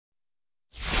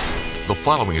The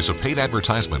following is a paid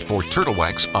advertisement for Turtle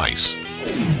Wax Ice.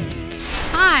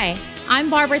 Hi, I'm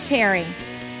Barbara Terry.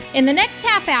 In the next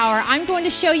half hour, I'm going to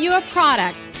show you a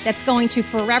product that's going to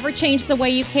forever change the way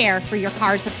you care for your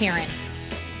car's appearance.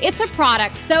 It's a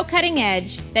product so cutting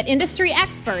edge that industry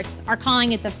experts are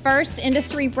calling it the first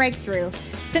industry breakthrough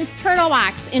since Turtle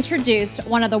Wax introduced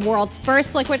one of the world's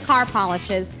first liquid car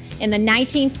polishes in the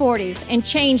 1940s and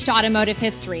changed automotive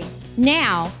history.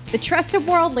 Now, the trusted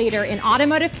world leader in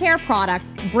automotive care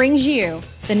product brings you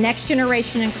the next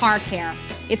generation in car care.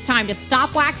 It's time to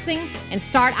stop waxing and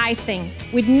start icing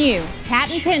with new,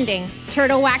 patent-pending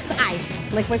Turtle Wax Ice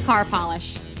liquid car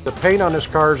polish. The paint on this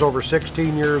car is over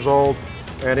 16 years old,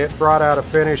 and it brought out a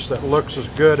finish that looks as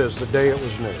good as the day it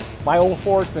was new. My old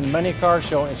Ford's been in many car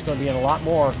shows, and it's going to be in a lot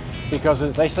more, because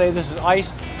if they say this is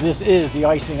ice, this is the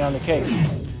icing on the cake.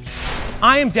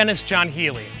 I am Dennis John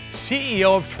Healy,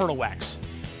 CEO of Turtle Wax.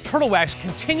 Turtle Wax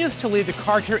continues to lead the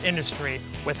car care industry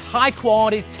with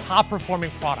high-quality, top-performing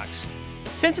products.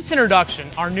 Since its introduction,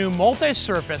 our new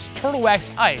multi-surface Turtle Wax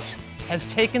Ice has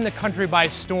taken the country by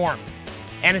storm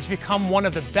and has become one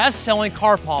of the best-selling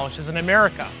car polishes in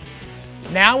America.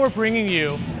 Now we're bringing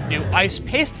you new Ice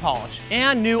Paste Polish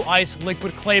and new Ice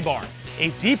Liquid Clay Bar, a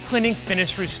deep cleaning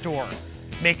finish restore,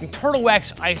 making Turtle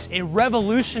Wax Ice a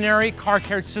revolutionary car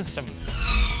care system.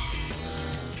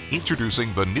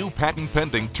 Introducing the new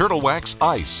patent-pending Turtle Wax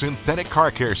Ice synthetic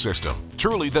car care system,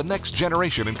 truly the next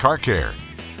generation in car care.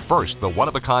 First, the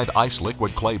one-of-a-kind Ice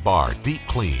Liquid Clay Bar deep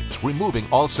cleans, removing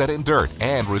all set-in dirt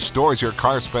and restores your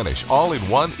car's finish all in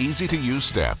one easy-to-use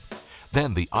step.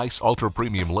 Then the Ice Ultra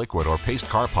Premium Liquid or Paste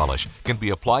Car Polish can be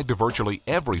applied to virtually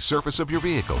every surface of your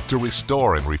vehicle to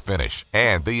restore and refinish.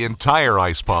 And the entire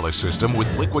Ice Polish system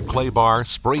with Liquid Clay Bar,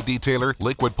 Spray Detailer,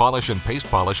 Liquid Polish, and Paste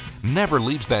Polish never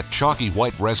leaves that chalky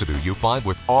white residue you find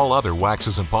with all other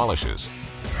waxes and polishes.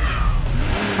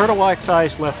 Turtle Wax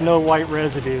Ice left no white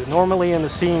residue. Normally in the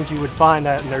seams you would find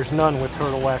that, and there's none with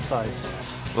Turtle Wax Ice.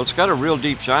 Well, it's got a real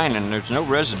deep shine and there's no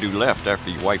residue left after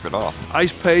you wipe it off.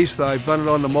 Ice paste, I've done it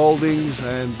on the moldings,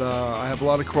 and I have a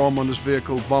lot of chrome on this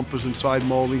vehicle, bumpers and side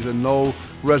moldings, and no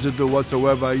residue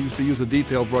whatsoever. I used to use a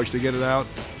detail brush to get it out.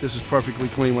 This is perfectly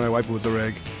clean when I wipe it with the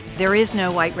rag. There is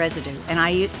no white residue, and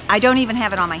I don't even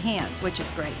have it on my hands, which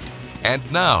is great. And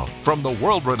now, from the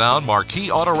world-renowned Marquis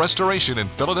Auto Restoration in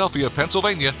Philadelphia,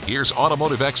 Pennsylvania, here's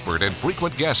automotive expert and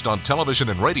frequent guest on television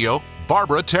and radio,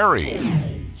 Barbara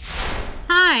Terry.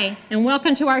 Hi, and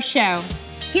welcome to our show.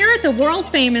 Here at the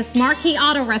world-famous Marquis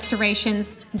Auto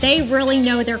Restorations, they really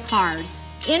know their cars.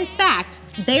 In fact,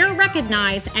 they are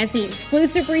recognized as the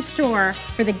exclusive restorer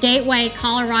for the Gateway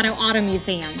Colorado Auto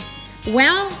Museum.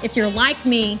 Well, if you're like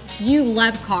me, you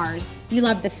love cars. You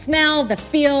love the smell, the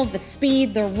feel, the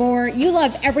speed, the roar. You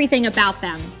love everything about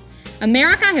them.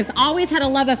 America has always had a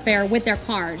love affair with their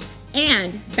cars.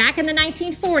 And back in the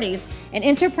 1940s, an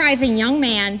enterprising young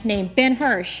man named Ben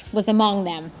Hirsch was among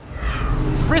them.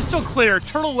 Crystal clear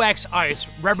Turtle Wax Ice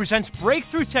represents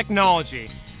breakthrough technology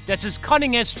that's as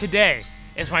cutting edge today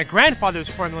as my grandfather's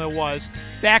formula was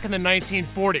back in the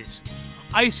 1940s.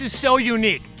 Ice is so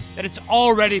unique that it's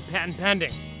already patent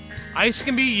pending. Ice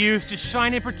can be used to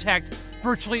shine and protect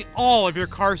virtually all of your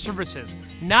car surfaces,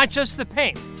 not just the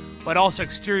paint, but also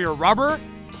exterior rubber,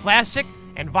 plastic,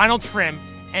 and vinyl trim,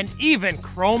 and even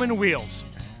chrome and wheels.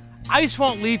 Ice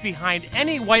won't leave behind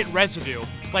any white residue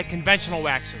like conventional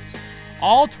waxes.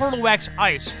 All Turtle Wax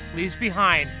Ice leaves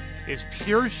behind is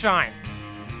pure shine.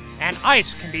 And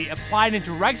ice can be applied in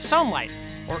direct sunlight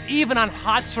or even on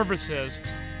hot surfaces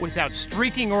without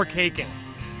streaking or caking.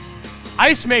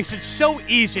 Ice makes it so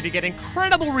easy to get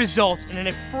incredible results in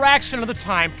a fraction of the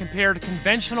time compared to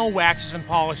conventional waxes and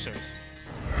polishes.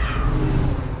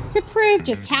 To prove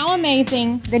just how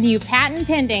amazing the new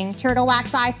patent-pending Turtle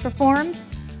Wax Ice performs,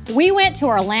 we went to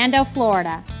Orlando,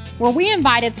 Florida, where we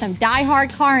invited some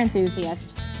die-hard car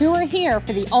enthusiasts who were here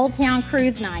for the Old Town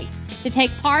Cruise Night to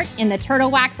take part in the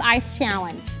Turtle Wax Ice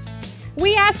Challenge.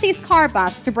 We asked these car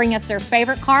buffs to bring us their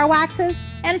favorite car waxes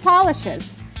and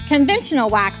polishes, conventional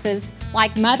waxes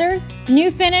like Mother's, New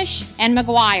Finish, and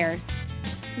Meguiar's.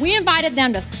 We invited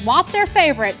them to swap their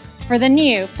favorites for the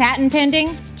new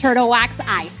patent-pending Turtle Wax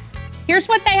Ice. Here's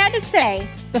what they had to say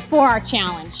before our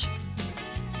challenge.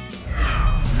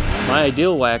 My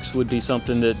ideal wax would be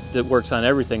something that works on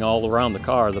everything all around the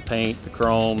car, the paint, the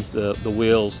chrome, the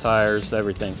wheels, tires,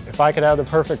 everything. If I could have the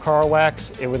perfect car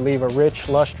wax, it would leave a rich,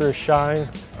 lustrous shine,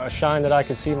 a shine that I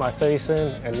could see my face in,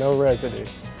 and no residue.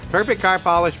 Perfect car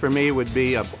polish for me would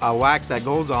be a wax that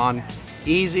goes on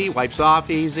easy, wipes off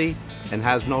easy, and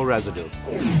has no residue.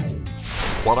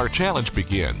 While our challenge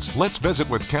begins, let's visit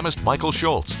with chemist Michael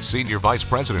Schultz, Senior Vice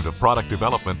President of Product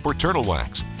Development for Turtle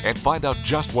Wax. and find out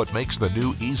just what makes the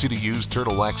new easy-to-use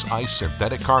Turtle Wax Ice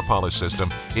synthetic car polish system,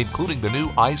 including the new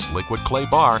Ice Liquid Clay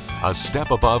Bar, a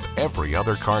step above every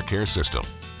other car care system.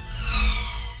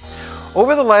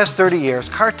 Over the last 30 years,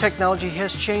 car technology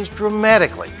has changed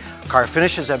dramatically. Car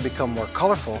finishes have become more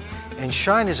colorful, and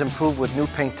shine has improved with new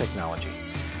paint technology.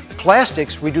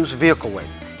 Plastics reduce vehicle weight,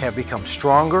 have become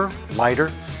stronger,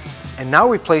 lighter, and now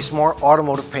replace more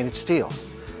automotive painted steel.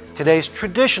 Today's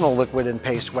traditional liquid and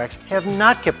paste wax have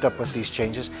not kept up with these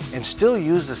changes and still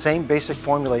use the same basic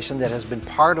formulation that has been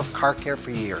part of car care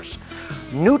for years.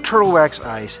 New Turtle Wax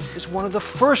Ice is one of the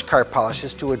first car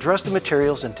polishes to address the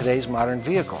materials in today's modern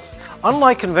vehicles.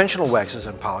 Unlike conventional waxes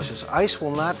and polishes, Ice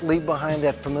will not leave behind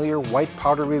that familiar white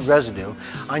powdery residue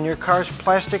on your car's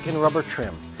plastic and rubber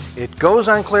trim. It goes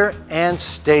on clear and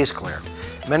stays clear.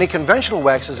 Many conventional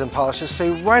waxes and polishes say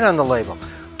right on the label,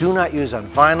 do not use on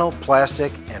vinyl,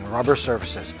 plastic, and rubber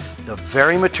surfaces, the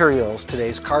very materials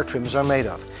today's car trims are made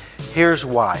of. Here's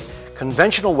why.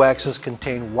 Conventional waxes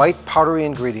contain white powdery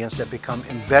ingredients that become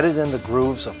embedded in the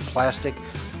grooves of plastic,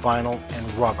 vinyl,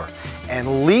 and rubber,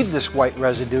 and leave this white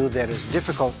residue that is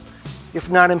difficult, if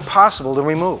not impossible, to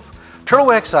remove. Turtle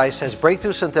Wax Ice has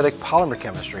breakthrough synthetic polymer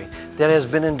chemistry that has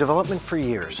been in development for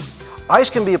years.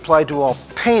 Ice can be applied to all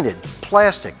painted,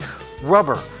 plastic,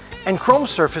 rubber, and chrome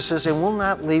surfaces and will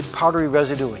not leave powdery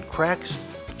residue in cracks,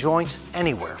 joints,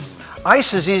 anywhere.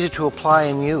 Ice is easy to apply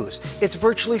and use. It's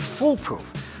virtually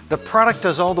foolproof. The product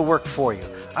does all the work for you.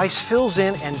 Ice fills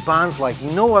in and bonds like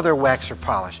no other wax or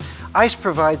polish. Ice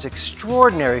provides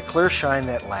extraordinary clear shine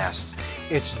that lasts.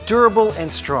 It's durable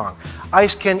and strong.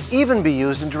 Ice can even be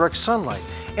used in direct sunlight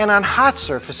and on hot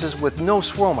surfaces with no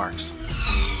swirl marks.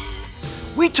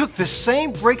 We took the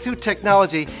same breakthrough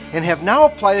technology and have now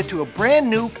applied it to a brand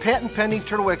new patent-pending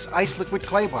Turtle Wax Ice Liquid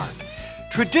Clay Bar.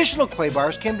 Traditional clay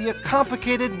bars can be a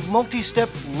complicated, multi-step,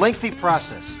 lengthy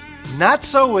process. Not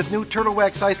so with new Turtle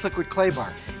Wax Ice Liquid Clay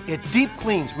Bar. It deep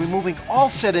cleans, removing all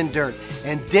set-in dirt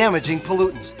and damaging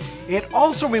pollutants. It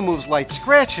also removes light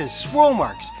scratches, swirl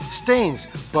marks, stains,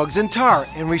 bugs, and tar,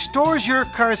 and restores your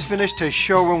car's finish to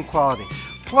showroom quality.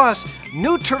 Plus,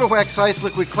 new Turtle Wax Ice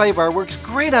Liquid Clay Bar works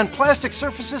great on plastic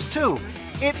surfaces too.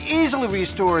 It easily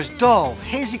restores dull,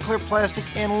 hazy clear plastic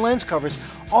and lens covers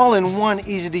all in one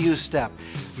easy-to-use step.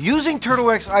 Using Turtle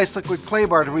Wax Ice Liquid Clay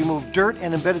Bar to remove dirt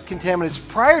and embedded contaminants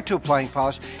prior to applying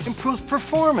polish improves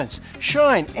performance,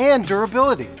 shine, and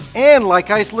durability. And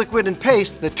like Ice Liquid and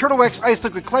Paste, the Turtle Wax Ice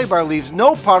Liquid Clay Bar leaves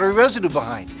no powdery residue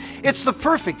behind. It's the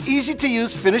perfect,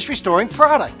 easy-to-use, finish-restoring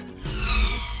product.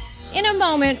 In a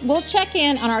moment, we'll check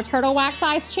in on our Turtle Wax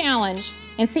Ice Challenge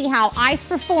and see how Ice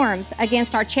performs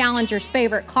against our challengers'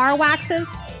 favorite car waxes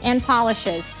and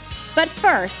polishes. But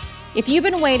first, if you've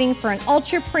been waiting for an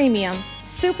ultra-premium,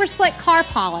 super slick car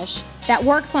polish that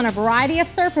works on a variety of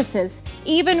surfaces,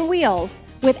 even wheels,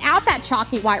 without that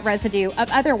chalky white residue of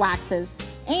other waxes,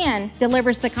 and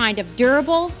delivers the kind of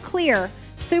durable, clear,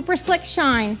 super slick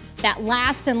shine that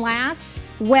lasts and lasts,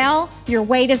 well, your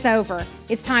wait is over.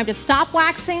 It's time to stop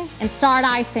waxing and start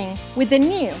icing with the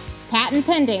new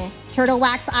patent-pending Turtle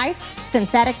Wax Ice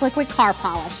Synthetic Liquid Car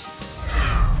Polish.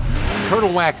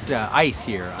 Turtle Wax Ice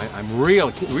here. I'm real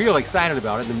excited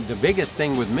about it. The biggest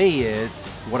thing with me is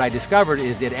what I discovered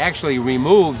is it actually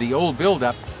removed the old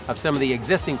buildup of some of the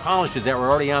existing polishes that were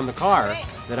already on the car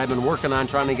that I've been working on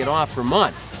trying to get off for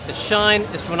months. The shine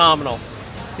is phenomenal.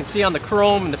 You can see on the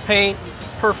chrome and the paint,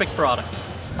 perfect product.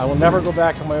 I will never go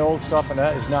back to my old stuff, and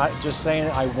that is not just saying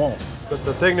it, I won't. But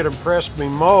the thing that impressed me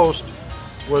most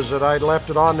was that I left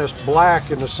it on this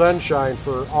black in the sunshine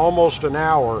for almost an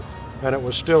hour, and it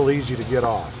was still easy to get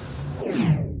off.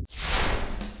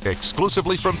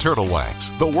 Exclusively from Turtle Wax,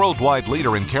 the worldwide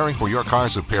leader in caring for your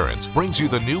car's appearance, brings you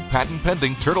the new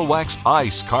patent-pending Turtle Wax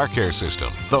Ice Car Care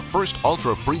System, the first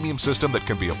ultra-premium system that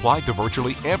can be applied to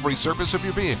virtually every surface of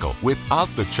your vehicle without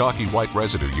the chalky white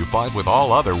residue you find with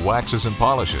all other waxes and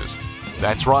polishes.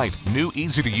 That's right, new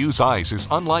easy-to-use ice is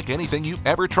unlike anything you've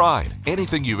ever tried,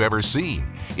 anything you've ever seen.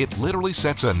 It literally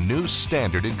sets a new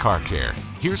standard in car care.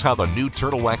 Here's how the new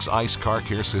Turtle Wax Ice Car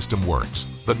Care System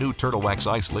works. The new Turtle Wax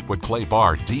Ice Liquid Clay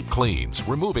Bar deep cleans,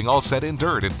 removing all set-in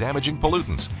dirt and damaging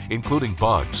pollutants, including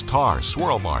bugs, tar,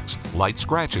 swirl marks, light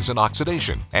scratches, and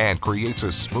oxidation, and creates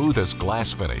a smooth as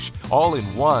glass finish, all in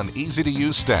one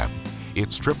easy-to-use step.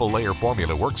 Its triple-layer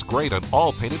formula works great on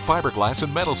all painted fiberglass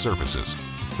and metal surfaces.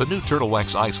 The new Turtle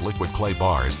Wax Ice Liquid Clay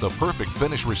Bar is the perfect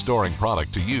finish restoring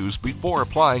product to use before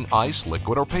applying ice,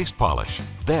 liquid, or paste polish.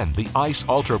 Then the Ice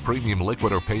Ultra Premium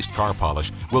Liquid or Paste Car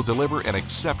Polish will deliver an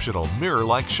exceptional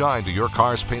mirror-like shine to your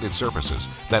car's painted surfaces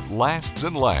that lasts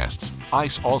and lasts.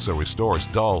 Ice also restores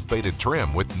dull, faded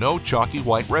trim with no chalky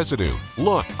white residue.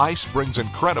 Look, Ice brings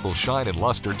incredible shine and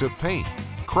luster to paint,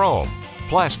 chrome,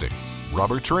 plastic,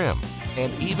 rubber trim,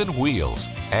 and even wheels.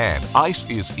 And Ice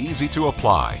is easy to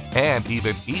apply and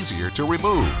even easier to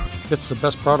remove. It's the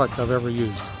best product I've ever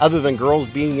used. Other than girls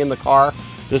being in the car,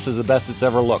 this is the best it's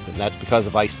ever looked, and that's because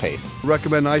of Ice Paste.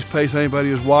 Recommend Ice Paste. Anybody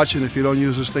who's watching, if you don't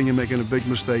use this thing, you're making a big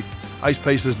mistake. Ice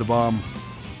Paste is the bomb.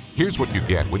 Here's what you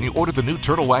get when you order the new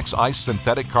Turtle Wax Ice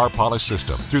Synthetic Car Polish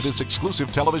System through this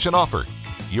exclusive television offer.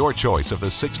 Your choice of the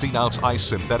 16-ounce Ice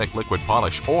Synthetic Liquid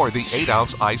Polish or the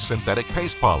 8-ounce Ice Synthetic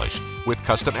Paste Polish with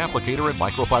custom applicator and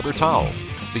microfiber towel,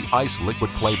 the Ice Liquid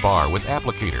Clay Bar with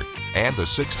applicator, and the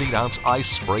 16-ounce Ice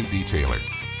Spray Detailer.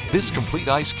 This complete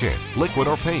ice kit, liquid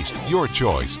or paste, your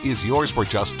choice, is yours for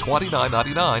just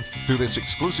 $29.99 through this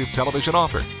exclusive television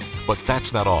offer. But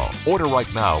that's not all. Order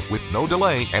right now with no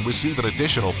delay and receive an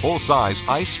additional full-size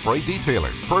Ice Spray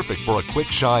Detailer, perfect for a quick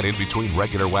shine in between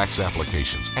regular wax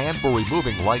applications and for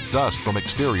removing light dust from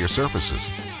exterior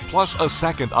surfaces. Plus a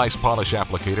second ice polish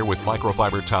applicator with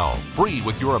microfiber towel, free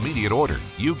with your immediate order.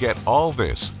 You get all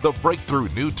this, the breakthrough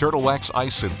new Turtle Wax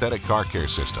Ice Synthetic Car Care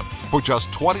System, for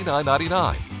just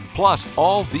 $29.99. Plus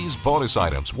all these bonus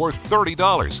items worth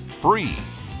 $30, free,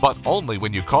 but only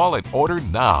when you call and order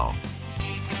now.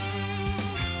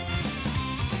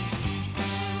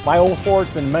 My old Ford's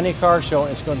been in many car shows,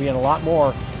 and it's going to be in a lot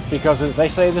more, because if they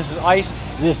say this is ice,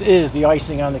 this is the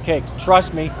icing on the cakes.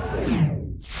 Trust me.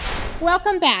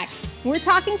 Welcome back. We're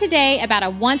talking today about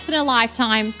a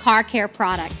once-in-a-lifetime car care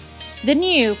product. The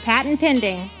new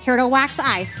patent-pending Turtle Wax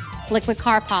Ice Liquid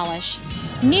Car Polish.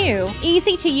 New,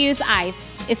 easy-to-use ice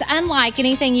is unlike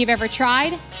anything you've ever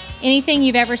tried, anything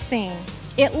you've ever seen.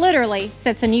 It literally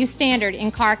sets a new standard in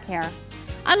car care.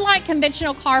 Unlike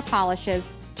conventional car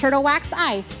polishes, Turtle Wax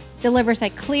Ice delivers a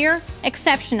clear,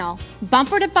 exceptional,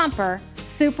 bumper-to-bumper,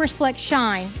 super slick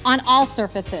shine on all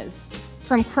surfaces.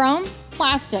 From chrome,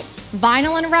 plastic,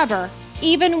 vinyl and rubber,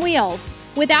 even wheels,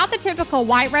 without the typical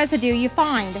white residue you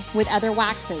find with other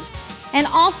waxes. And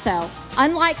also,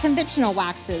 unlike conventional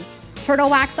waxes,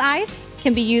 Turtle Wax Ice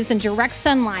can be used in direct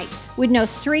sunlight with no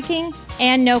streaking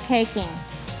and no caking.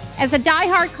 As a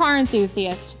die-hard car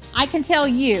enthusiast, I can tell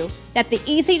you that the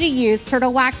easy-to-use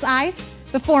Turtle Wax Ice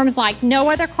performs like no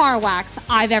other car wax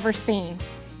I've ever seen.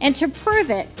 And to prove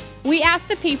it, we asked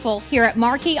the people here at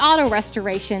Marquee Auto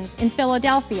Restorations in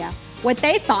Philadelphia what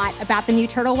they thought about the new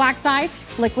Turtle Wax Ice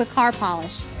Liquid Car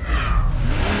Polish.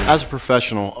 As a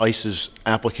professional, Ice's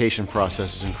application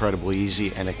process is incredibly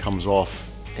easy, and it comes off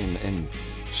in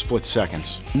split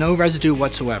seconds. No residue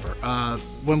whatsoever.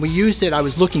 When we used it, I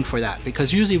was looking for that,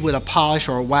 because usually with a polish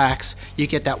or a wax, you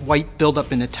get that white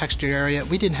buildup in the texture area.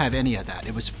 We didn't have any of that.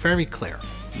 It was very clear.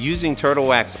 Using Turtle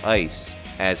Wax Ice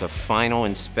as a final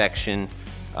inspection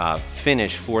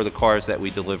finish for the cars that we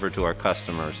deliver to our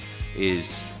customers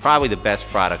is probably the best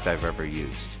product I've ever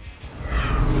used.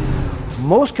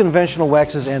 Most conventional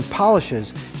waxes and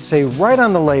polishes say right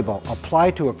on the label,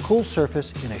 apply to a cool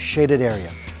surface in a shaded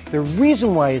area. The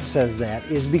reason why it says that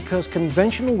is because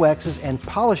conventional waxes and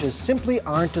polishes simply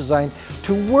aren't designed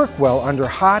to work well under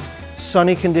hot,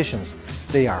 sunny conditions.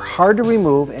 They are hard to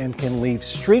remove and can leave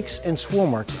streaks and swirl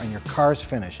marks on your car's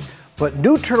finish. But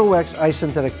new Turtle Wax Ice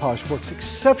Synthetic Polish works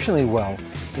exceptionally well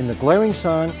in the glaring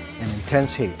sun and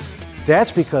intense heat.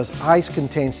 That's because ice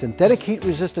contains synthetic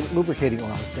heat-resistant lubricating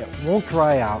oils that won't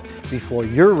dry out before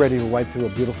you're ready to wipe through a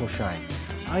beautiful shine.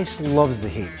 Ice loves the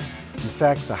heat. In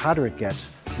fact, the hotter it gets,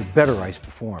 the better ice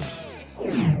performs.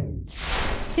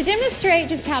 To demonstrate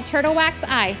just how Turtle Wax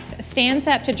Ice stands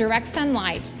up to direct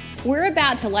sunlight, we're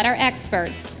about to let our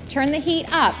experts turn the heat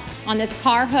up on this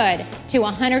car hood to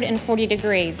 140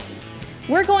 degrees.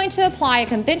 We're going to apply a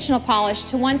conventional polish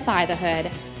to one side of the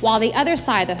hood, while the other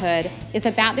side of the hood is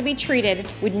about to be treated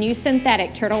with new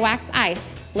synthetic Turtle Wax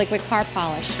Ice Liquid Car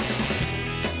Polish.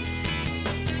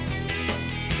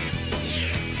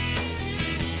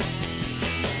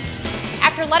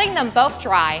 After letting them both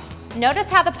dry, notice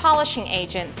how the polishing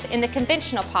agents in the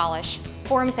conventional polish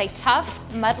forms a tough,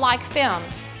 mud-like film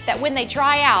that when they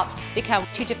dry out become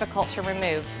too difficult to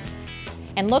remove.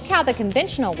 And look how the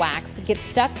conventional wax gets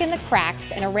stuck in the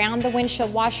cracks and around the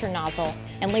windshield washer nozzle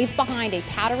and leaves behind a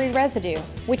powdery residue,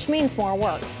 which means more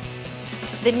work.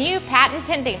 The new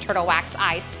patent-pending Turtle Wax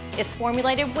Ice is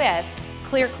formulated with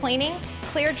clear cleaning,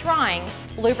 clear drying,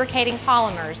 lubricating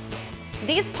polymers.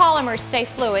 These polymers stay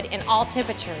fluid in all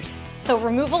temperatures, so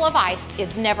removal of ice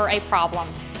is never a problem.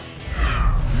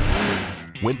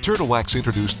 When Turtle Wax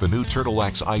introduced the new Turtle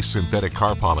Wax Ice synthetic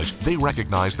car polish, they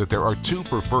recognized that there are two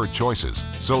preferred choices.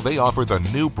 So they offer the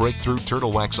new breakthrough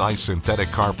Turtle Wax Ice synthetic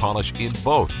car polish in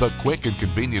both the quick and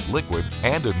convenient liquid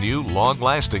and a new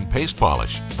long-lasting paste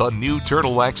polish. The new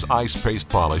Turtle Wax Ice paste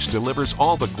polish delivers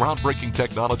all the groundbreaking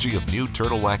technology of new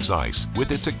Turtle Wax Ice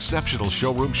with its exceptional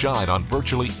showroom shine on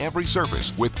virtually every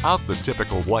surface without the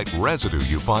typical white residue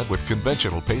you find with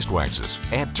conventional paste waxes.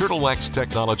 And Turtle Wax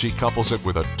technology couples it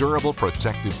with a durable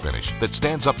protective finish that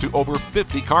stands up to over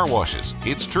 50 car washes.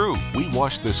 It's true, we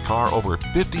washed this car over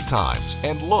 50 times,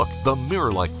 and look, the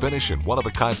mirror-like finish and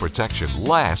one-of-a-kind protection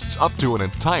lasts up to an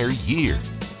entire year.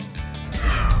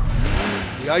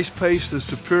 The ice paste is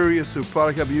superior to a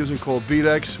product I've been using called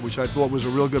Beadex, which I thought was a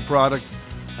real good product,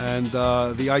 and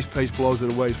the ice paste blows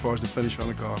it away as far as the finish on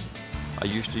the car. I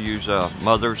used to use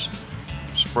Mother's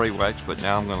spray wax, but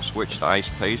now I'm going to switch to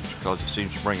ice paste because it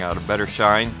seems to bring out a better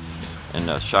shine,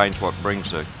 and shine's what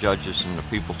brings the judges and the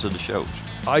people to the shows.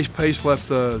 Ice paste left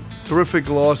a terrific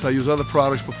gloss. I used other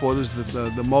products before. This is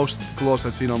the most gloss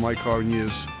I've seen on my car in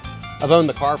years. I've owned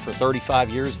the car for 35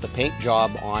 years. The paint job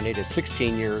on it is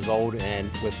 16 years old, and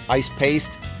with ice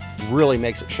paste, really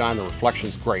makes it shine. The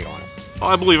reflection's great on it.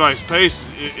 Well, I believe ice paste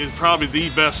is probably the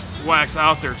best wax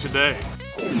out there today.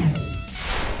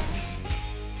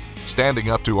 Standing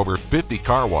up to over 50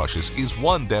 car washes is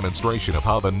one demonstration of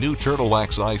how the new Turtle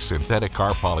Wax Ice synthetic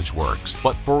car polish works.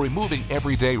 But for removing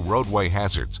everyday roadway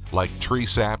hazards like tree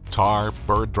sap, tar,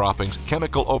 bird droppings,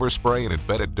 chemical overspray, and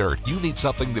embedded dirt, you need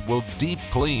something that will deep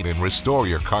clean and restore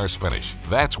your car's finish.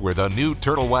 That's where the new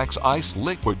Turtle Wax Ice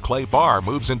liquid clay bar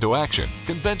moves into action.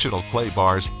 Conventional clay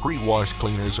bars, pre-wash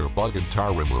cleaners, or bug and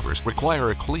tar removers require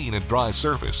a clean and dry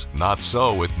surface. Not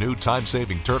so with new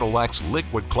time-saving Turtle Wax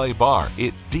liquid clay bar.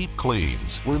 It deep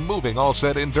cleans, removing all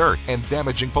set-in dirt and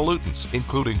damaging pollutants,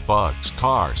 including bugs,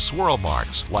 tar, swirl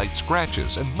marks, light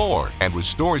scratches, and more, and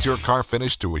restores your car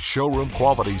finish to a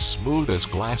showroom-quality,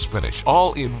 smooth-as-glass finish,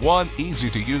 all in one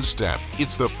easy-to-use step.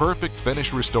 It's the perfect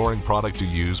finish-restoring product to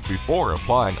use before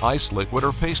applying ice liquid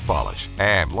or paste polish.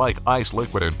 And like ice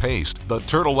liquid and paste, the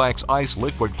Turtle Wax Ice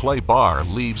liquid clay bar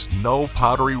leaves no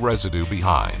powdery residue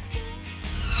behind.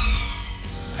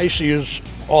 I used to use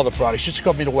all the products. Just to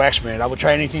call me the wax man. I would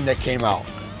try anything that came out.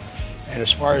 And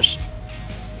as far as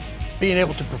being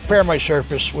able to prepare my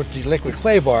surface with the liquid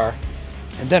clay bar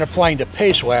and then applying the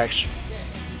paste wax,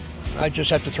 I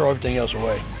just have to throw everything else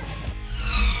away.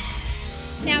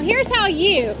 Now here's how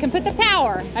you can put the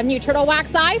power of new Turtle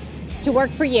Wax Ice to work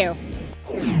for you.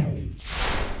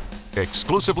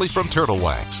 Exclusively from Turtle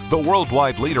Wax, the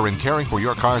worldwide leader in caring for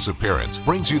your car's appearance,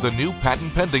 brings you the new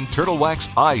patent-pending Turtle Wax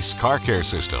Ice car care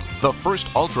system, the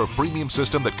first ultra-premium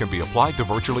system that can be applied to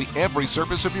virtually every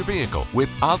surface of your vehicle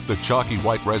without the chalky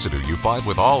white residue you find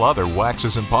with all other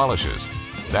waxes and polishes.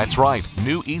 That's right,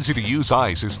 new easy-to-use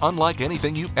ice is unlike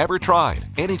anything you've ever tried,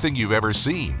 anything you've ever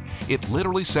seen. It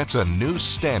literally sets a new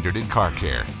standard in car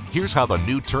care. Here's how the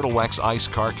new Turtle Wax Ice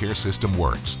car care system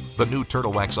works. The new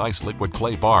Turtle Wax Ice liquid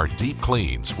clay bar deep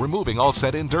cleans, removing all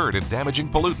set-in dirt and damaging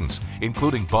pollutants,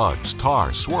 including bugs,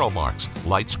 tar, swirl marks,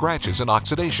 light scratches, and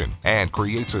oxidation, and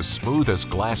creates a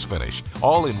smooth-as-glass finish,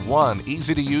 all in one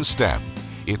easy-to-use step.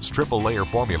 Its triple-layer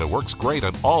formula works great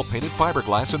on all painted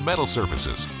fiberglass and metal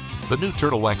surfaces. The new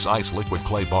Turtle Wax Ice liquid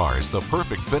clay bar is the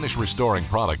perfect finish-restoring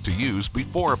product to use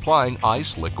before applying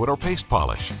ice, liquid, or paste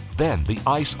polish. Then, the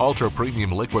Ice Ultra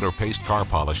Premium Liquid or Paste Car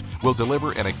Polish will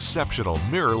deliver an exceptional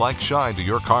mirror-like shine to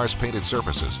your car's painted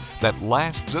surfaces that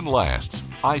lasts and lasts.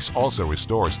 Ice also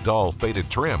restores dull, faded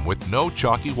trim with no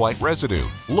chalky white residue.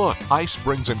 Look, Ice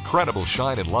brings incredible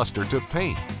shine and luster to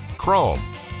paint, chrome,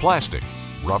 plastic,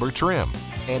 rubber trim,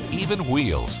 and even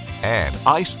wheels. And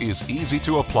Ice is easy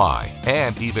to apply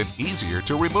and even easier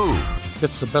to remove.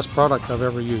 It's the best product I've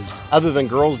ever used. Other than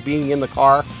girls being in the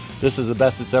car, this is the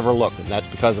best it's ever looked, and that's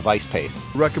because of ice paste.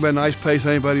 Recommend ice paste.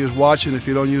 Anybody who's watching, if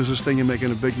you don't use this thing, you're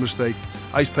making a big mistake.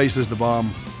 Ice paste is the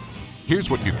bomb.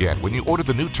 Here's what you get when you order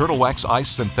the new Turtle Wax Ice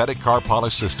synthetic car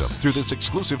polish system through this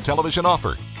exclusive television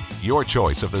offer. Your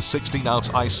choice of the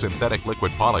 16-ounce ice synthetic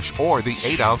liquid polish or the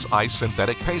 8-ounce ice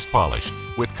synthetic paste polish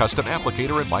with custom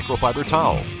applicator and microfiber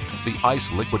towel, the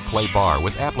ice liquid clay bar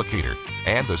with applicator,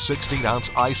 and the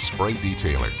 16-ounce ice spray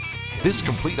detailer. This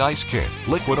complete ice kit,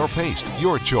 liquid or paste,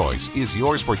 your choice, is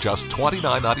yours for just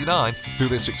 $29.99 through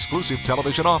this exclusive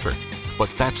television offer. But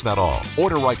that's not all.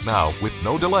 Order right now with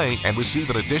no delay and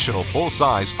receive an additional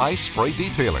full-size ice spray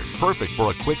detailer, perfect for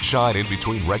a quick shine in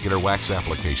between regular wax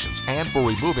applications and for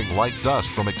removing light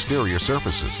dust from exterior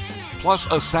surfaces.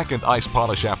 Plus a second ice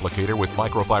polish applicator with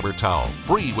microfiber towel,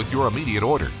 free with your immediate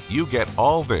order. You get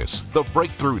all this, the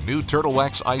breakthrough new Turtle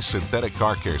Wax Ice synthetic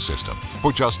car care system,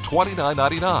 for just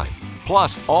 $29.99.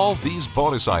 Plus all these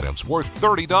bonus items worth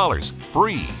 $30,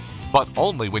 free, but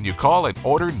only when you call and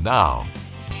order now.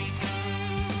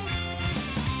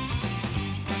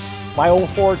 My old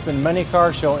Ford's been in many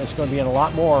car shows, and it's going to be in a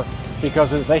lot more,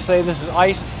 because if they say this is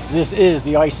ice, this is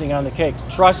the icing on the cake.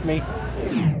 Trust me.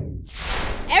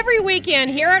 Every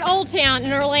weekend here at Old Town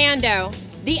in Orlando,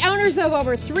 the owners of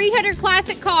over 300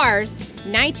 classic cars,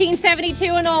 1972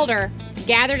 and older,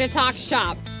 gather to talk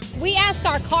shop. We asked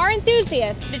our car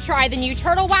enthusiasts to try the new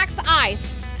Turtle Wax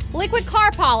Ice liquid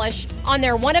car polish on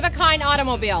their one-of-a-kind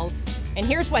automobiles. And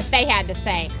here's what they had to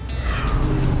say.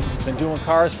 Been doing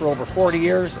cars for over 40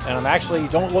 years, and I'm actually,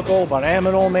 don't look old, but I am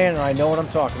an old man and I know what I'm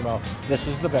talking about. This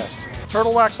is the best.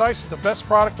 Turtle Wax Ice is the best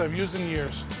product I've used in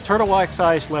years. Turtle Wax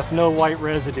Ice left no white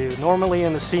residue. Normally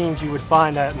in the seams you would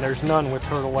find that, and there's none with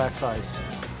Turtle Wax Ice.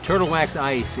 Turtle Wax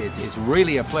Ice is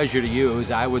really a pleasure to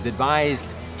use. I was advised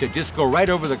to just go right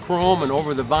over the chrome and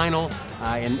over the vinyl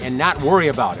and not worry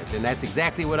about it. And that's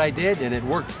exactly what I did, and it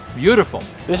worked beautiful.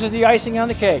 This is the icing on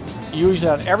the cake. You use it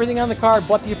on everything on the car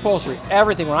but the upholstery.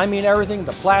 Everything, when I mean everything,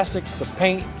 the plastic, the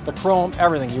paint, the chrome,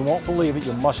 everything. You won't believe it.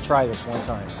 You must try this one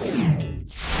time.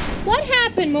 What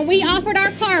happened when we offered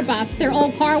our car buffs their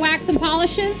old car wax and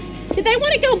polishes? Did they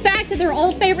want to go back to their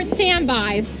old favorite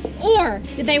standbys? Or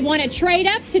did they want to trade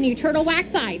up to new Turtle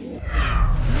Wax Ice?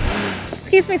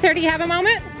 Excuse me, sir, do you have a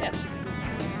moment? Yes.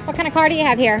 What kind of car do you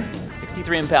have here?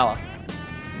 63 Impala.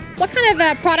 What kind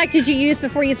of product did you use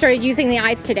before you started using the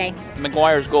ice today?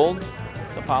 McGuire's Gold,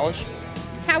 the polish.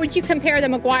 How would you compare the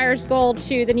McGuire's Gold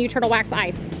to the new Turtle Wax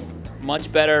Ice? Much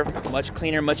better, much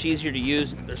cleaner, much easier to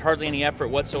use. There's hardly any effort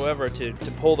whatsoever to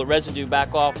pull the residue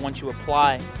back off once you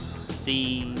apply.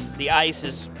 The ice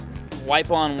is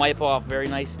wipe on, wipe off, very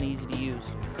nice and easy to use.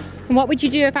 And what would you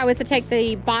do if I was to take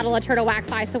the bottle of Turtle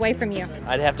Wax Ice away from you?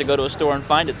 I'd have to go to a store and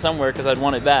find it somewhere because I'd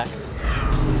want it back.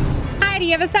 Hi, do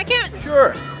you have a second?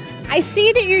 Sure. I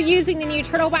see that you're using the new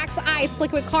Turtle Wax Ice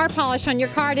liquid car polish on your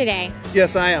car today.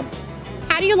 Yes, I am.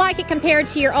 How do you like it compared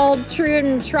to your old true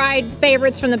and tried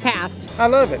favorites from the past? I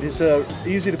love it. It's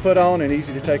easy to put on and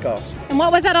easy to take off. And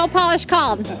what was that old polish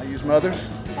called? I use Mother's.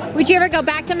 Would you ever go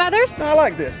back to Mother's? No, I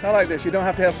like this. I like this. You don't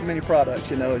have to have so many products,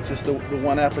 you know. It's just the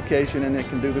one application, and it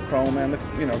can do the chrome and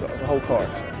the whole cars.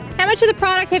 How much of the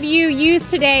product have you used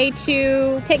today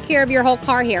to take care of your whole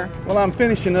car here? Well, I'm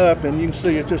finishing up, and you can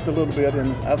see it just a little bit,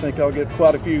 and I think I'll get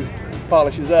quite a few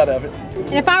polishes out of it.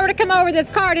 And if I were to come over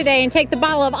this car today and take the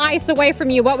bottle of ice away from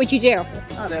you, what would you do?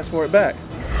 I'd ask for it back.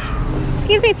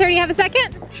 Excuse me, sir, do you have a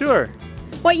second? Sure.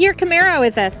 What year Camaro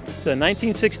is this? It's a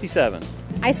 1967.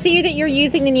 I see that you're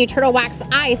using the new Turtle Wax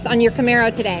Ice on your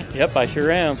Camaro today. Yep, I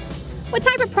sure am. What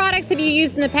type of products have you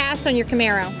used in the past on your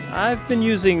Camaro? I've been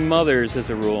using Mother's as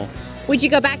a rule. Would you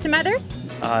go back to Mother's?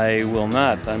 I will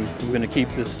not. I'm going to keep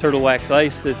this Turtle Wax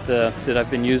Ice that I've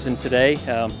been using today.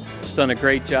 It's done a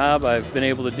great job. I've been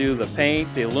able to do the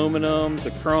paint, the aluminum,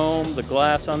 the chrome, the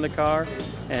glass on the car,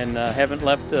 and haven't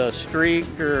left a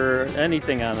streak or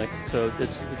anything on it. So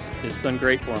it's done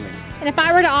great for me. And if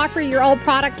I were to offer your old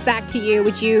products back to you,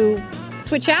 would you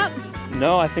switch out?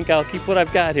 No, I think I'll keep what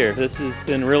I've got here. This has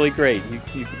been really great.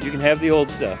 You can have the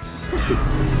old stuff.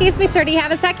 Excuse me, sir, do you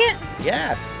have a second?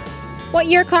 Yes. What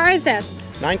year car is this?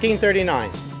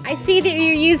 1939. I see that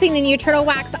you're using the new Turtle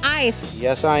Wax Ice.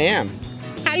 Yes, I am.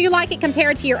 How do you like it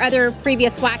compared to your other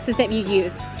previous waxes that you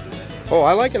used? Oh,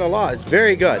 I like it a lot. It's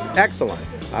very good. Excellent.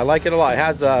 I like it a lot. It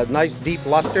has a nice deep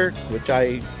luster, which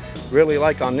I really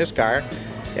like on this car.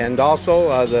 And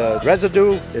also the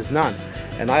residue is none.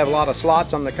 And I have a lot of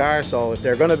slots on the car, so if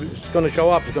they're going to show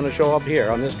up, it's going to show up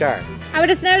here on this car. I was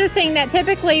just noticing that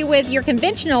typically with your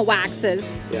conventional waxes,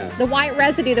 the white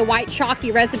residue, the white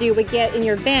chalky residue would get in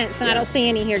your vents, and I don't see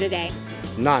any here today.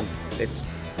 None.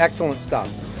 It's excellent stuff.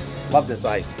 Love this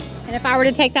ice. And if I were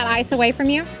to take that ice away from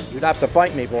you? You'd have to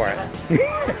fight me for it.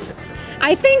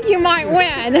 I think you might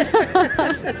win.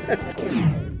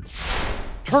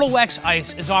 Turtle Wax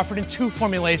Ice is offered in two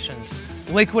formulations,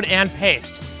 liquid and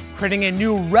paste, creating a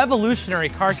new revolutionary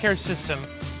car care system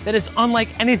that is unlike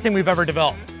anything we've ever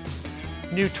developed.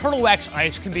 New Turtle Wax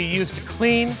Ice can be used to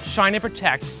clean, shine, and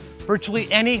protect virtually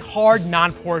any hard,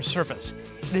 non-porous surface.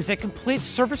 It is a complete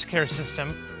surface care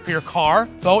system for your car,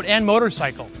 boat, and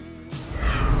motorcycle.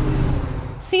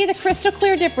 See the crystal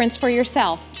clear difference for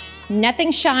yourself.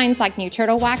 Nothing shines like new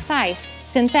Turtle Wax Ice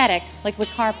synthetic liquid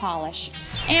car polish.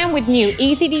 And with new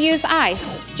easy-to-use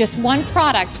ice, just one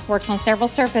product works on several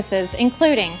surfaces,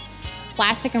 including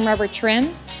plastic and rubber trim,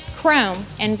 chrome,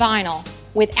 and vinyl,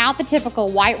 without the typical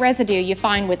white residue you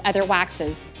find with other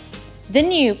waxes. The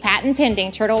new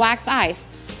patent-pending Turtle Wax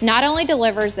Ice not only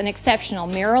delivers an exceptional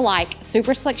mirror-like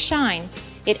super slick shine,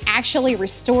 it actually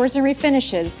restores and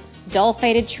refinishes dull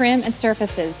faded trim and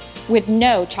surfaces with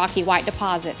no chalky white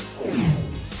deposits.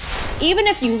 Even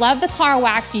if you love the car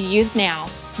wax you use now,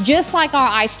 just like our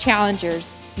ice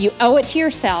challengers, you owe it to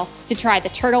yourself to try the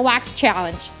Turtle Wax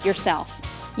Challenge yourself.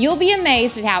 You'll be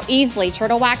amazed at how easily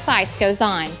Turtle Wax Ice goes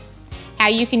on, how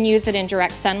you can use it in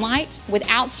direct sunlight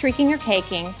without streaking or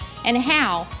caking, and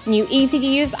how new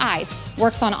easy-to-use ice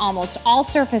works on almost all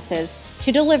surfaces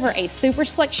to deliver a super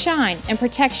slick shine and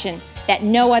protection that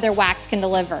no other wax can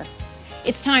deliver.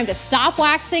 It's time to stop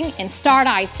waxing and start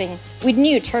icing with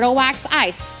new Turtle Wax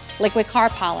Ice liquid car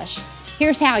polish.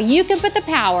 Here's how you can put the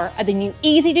power of the new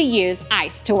easy-to-use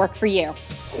ice to work for you.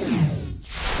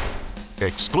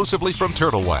 Exclusively from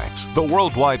Turtle Wax, the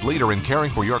worldwide leader in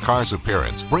caring for your car's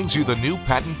appearance, brings you the new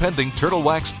patent-pending Turtle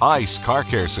Wax Ice car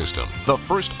care system, the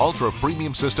first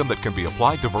ultra-premium system that can be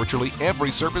applied to virtually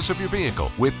every surface of your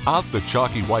vehicle without the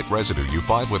chalky white residue you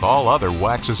find with all other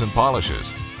waxes and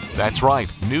polishes. That's right,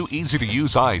 new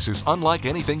easy-to-use ice is unlike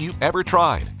anything you've ever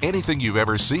tried, anything you've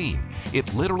ever seen.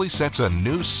 It literally sets a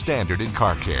new standard in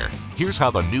car care. Here's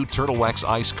how the new Turtle Wax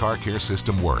Ice car care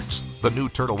system works. The new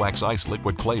Turtle Wax Ice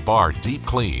liquid clay bar deep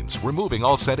cleans, removing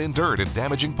all set-in dirt and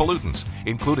damaging pollutants,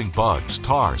 including bugs,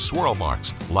 tar, swirl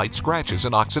marks, light scratches,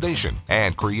 and oxidation,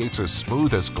 and creates a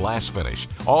smooth as glass finish,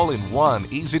 all in one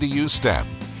easy-to-use step.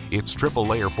 Its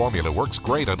triple-layer formula works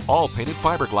great on all painted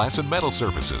fiberglass and metal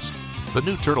surfaces. The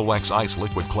new Turtle Wax Ice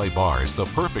liquid clay bar is the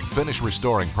perfect finish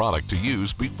restoring product to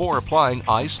use before applying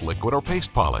ice, liquid, or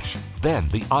paste polish. Then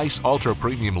the Ice Ultra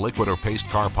Premium liquid or paste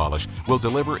car polish will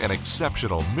deliver an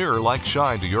exceptional mirror-like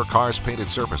shine to your car's painted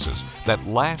surfaces that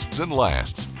lasts and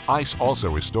lasts. Ice also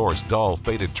restores dull,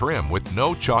 faded trim with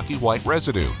no chalky white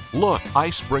residue. Look,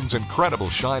 Ice brings incredible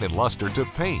shine and luster to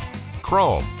paint,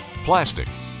 chrome, plastic,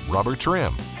 rubber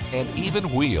trim, and even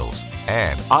wheels.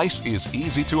 And Ice is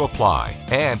easy to apply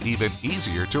and even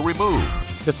easier to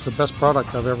remove. It's the best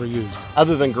product I've ever used.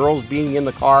 Other than girls being in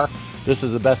the car, this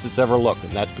is the best it's ever looked,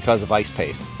 and that's because of Ice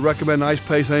Paste. Recommend Ice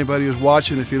Paste to anybody who's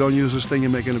watching. If you don't use this thing, you're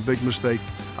making a big mistake.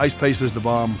 Ice Paste is the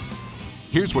bomb.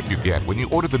 Here's what you get when you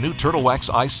order the new Turtle Wax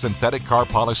Ice synthetic car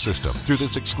polish system through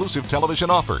this exclusive television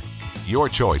offer. Your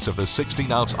choice of the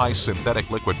 16-ounce Ice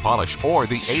synthetic liquid polish or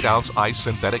the 8-ounce Ice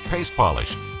synthetic paste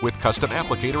polish with custom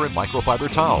applicator and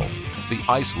microfiber towel, the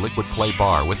Ice liquid clay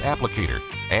bar with applicator,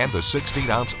 and the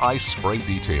 16-ounce Ice spray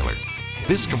detailer.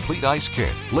 This complete ice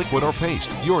kit, liquid or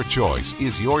paste, your choice,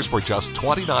 is yours for just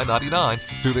 $29.99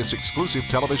 through this exclusive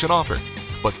television offer.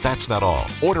 But that's not all.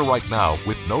 Order right now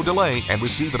with no delay and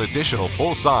receive an additional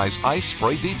full-size ice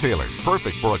spray detailer,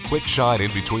 perfect for a quick shine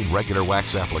in between regular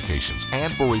wax applications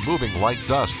and for removing light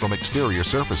dust from exterior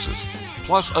surfaces.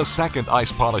 Plus a second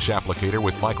ice polish applicator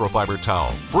with microfiber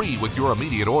towel, free with your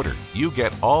immediate order. You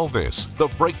get all this, the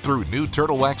breakthrough new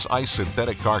Turtle Wax Ice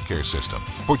synthetic car care system,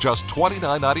 for just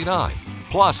 $29.99.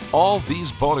 Plus all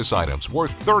these bonus items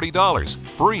worth $30,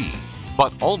 free,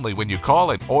 but only when you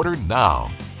call and order now.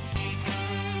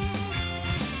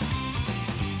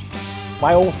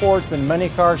 My old Ford's been in many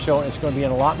car shows, and it's going to be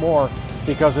in a lot more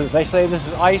because they say this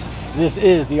is ice, this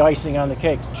is the icing on the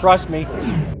cake. Trust me.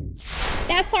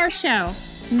 That's our show.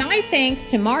 My thanks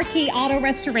to Marquee Auto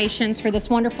Restorations for this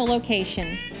wonderful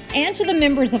location, and to the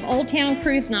members of Old Town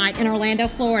Cruise Night in Orlando,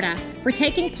 Florida, for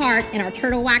taking part in our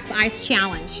Turtle Wax Ice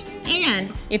Challenge.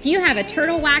 And if you have a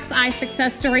Turtle Wax Ice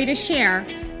success story to share,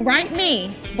 write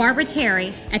me, Barbara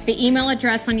Terry, at the email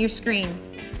address on your screen.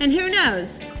 And who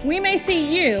knows, we may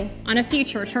see you on a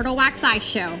future Turtle Wax Ice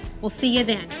show. We'll see you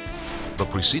then. The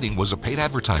preceding was a paid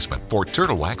advertisement for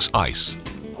Turtle Wax Ice.